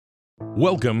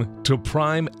Welcome to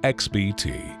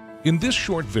PrimeXBT. In this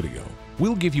short video,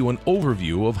 we'll give you an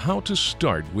overview of how to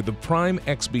start with the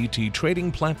PrimeXBT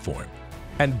trading platform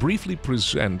and briefly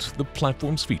present the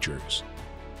platform's features.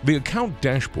 The account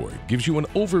dashboard gives you an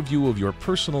overview of your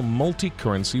personal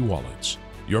multi-currency wallets,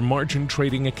 your margin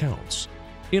trading accounts,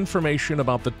 information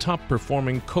about the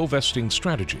top-performing co-vesting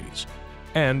strategies,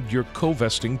 and your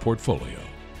co-vesting portfolio.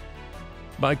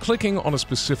 By clicking on a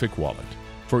specific wallet,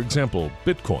 for example,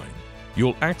 Bitcoin,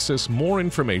 you'll access more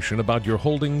information about your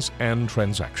holdings and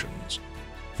transactions.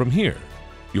 From here,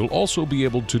 you'll also be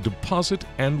able to deposit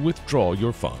and withdraw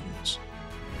your funds.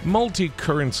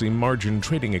 Multi-currency margin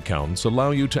trading accounts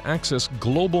allow you to access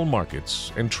global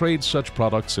markets and trade such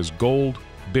products as gold,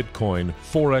 Bitcoin,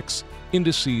 Forex,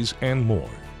 indices, and more.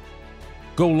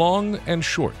 Go long and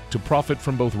short to profit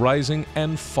from both rising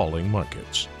and falling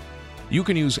markets. You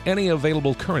can use any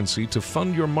available currency to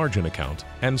fund your margin account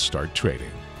and start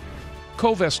trading.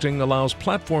 Co-vesting allows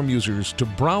platform users to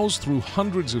browse through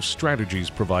hundreds of strategies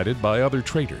provided by other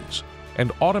traders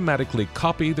and automatically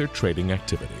copy their trading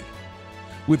activity.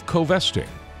 With co-vesting,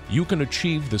 you can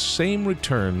achieve the same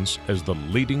returns as the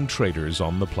leading traders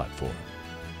on the platform.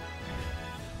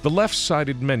 The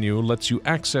left-sided menu lets you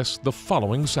access the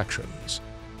following sections.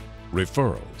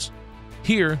 Referrals.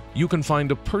 Here, you can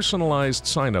find a personalized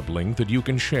sign-up link that you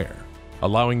can share,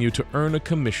 allowing you to earn a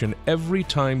commission every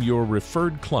time your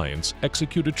referred clients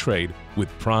execute a trade with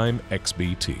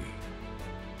PrimeXBT.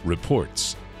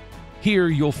 Reports. Here,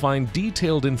 you'll find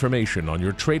detailed information on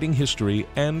your trading history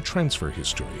and transfer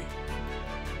history.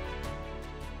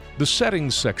 The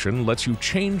Settings section lets you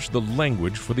change the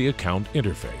language for the account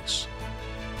interface.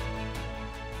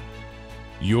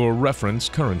 Your reference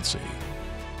currency.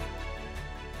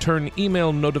 Turn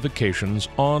email notifications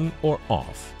on or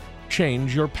off.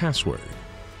 Change your password.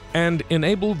 And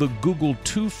enable the Google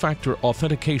two-factor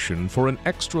authentication for an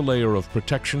extra layer of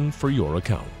protection for your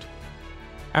account.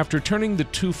 After turning the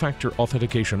two-factor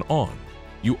authentication on,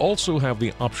 you also have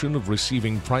the option of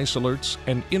receiving price alerts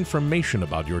and information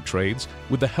about your trades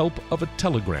with the help of a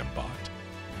Telegram bot.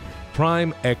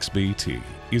 PrimeXBT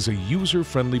is a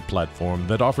user-friendly platform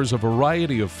that offers a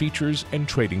variety of features and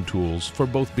trading tools for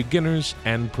both beginners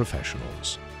and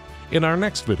professionals. In our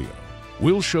next video,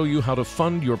 we'll show you how to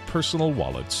fund your personal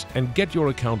wallets and get your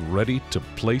account ready to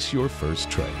place your first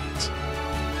trades.